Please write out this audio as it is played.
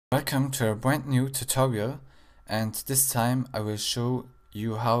Welcome to a brand new tutorial, and this time I will show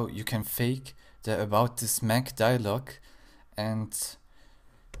you how you can fake the About This Mac dialog, and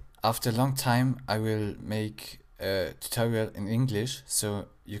after a long time I will make a tutorial in English so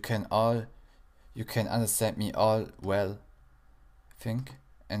you can understand me all well, I think.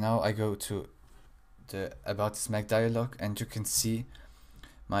 And now I go to the About This Mac dialog and you can see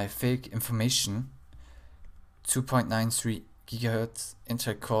my fake information 2.93 gigahertz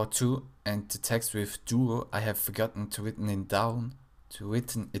Intel Core 2 and the text with Duo. I have forgotten to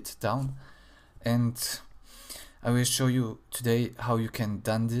written it down, and I will show you today how you can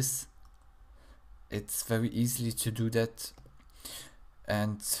done this. It's very easily to do that,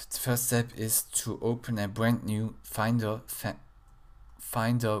 and the first step is to open a brand new Finder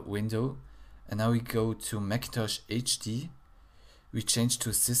window, and now we go to Macintosh HD. We change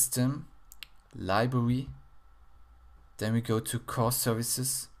to System, Library. Then we go to Core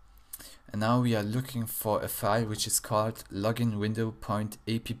Services, and now we are looking for a file which is called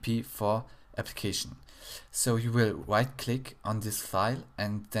loginwindow.app for application. So you will right click on this file,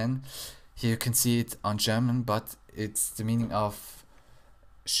 and then here you can see it on German, but it's the meaning of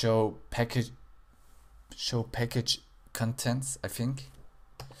show package contents, I think.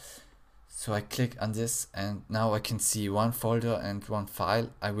 So I click on this, and now I can see one folder and one file.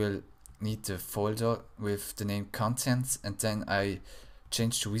 I will need the folder with the name contents, and then I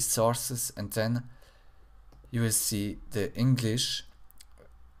change to resources, and then you will see the English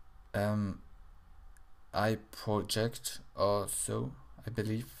iProject or so, I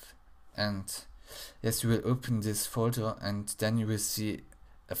believe. And yes, you will open this folder, and then you will see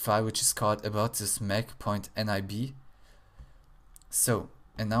a file which is called about this mac.nib. So,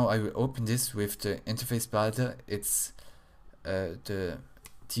 and now I will open this with the interface builder. It's the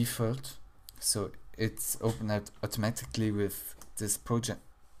default, so it's opened automatically with this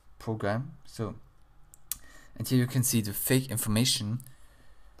program. So, and here you can see the fake information.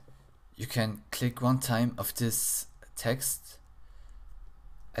 You can click one time of this text.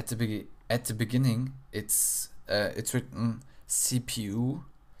 At the beginning, it's written CPU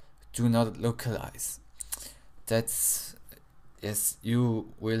do not localize. That's yes,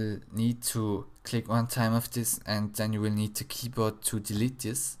 you will need to click one time of this, and then you will need the keyboard to delete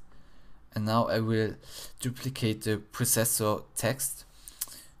this. And now I will duplicate the processor text.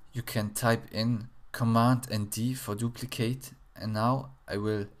 You can type in Command and D for duplicate, and now I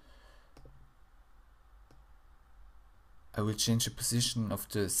will change the position of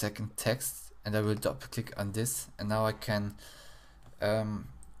the second text, and I will double click on this, and now I can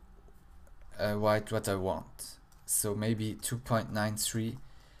write what I want. So maybe 2.93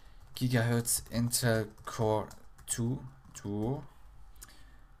 gigahertz Intel Core 2 Duo.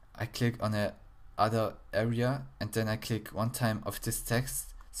 I click on a other area, and then I click one time of this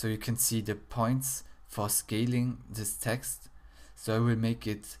text, so you can see the points for scaling this text. So I will make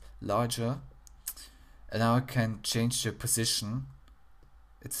it larger, and now I can change the position.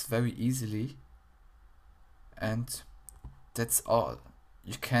 It's very easily, and that's all.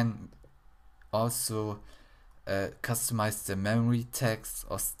 You can also customize the memory text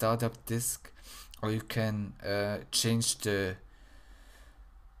or startup disk, or you can change the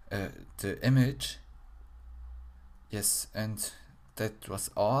image. Yes, and that was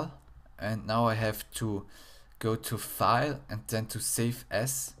all. And now I have to go to File and then to Save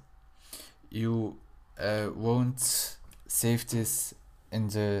As. You won't save this in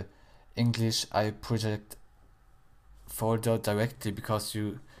the English iProject folder directly because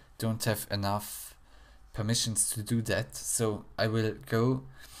you don't have enough permissions to do that. So I will go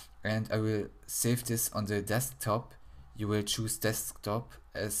and I will save this on the desktop. You will choose desktop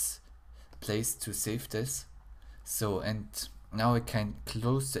as place to save this. So, and now I can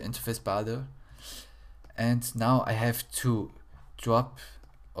close the interface builder, and now I have to drop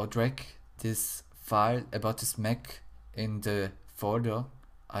or drag this file about this Mac in the folder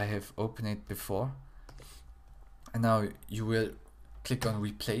I have opened it before. And now you will click on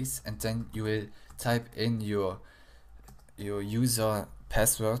replace, and then you will type in your user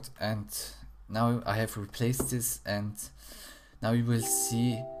password, and now I have replaced this, and now you will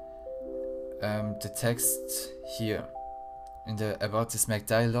see the text here in the About This Mac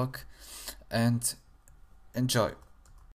dialog, and enjoy.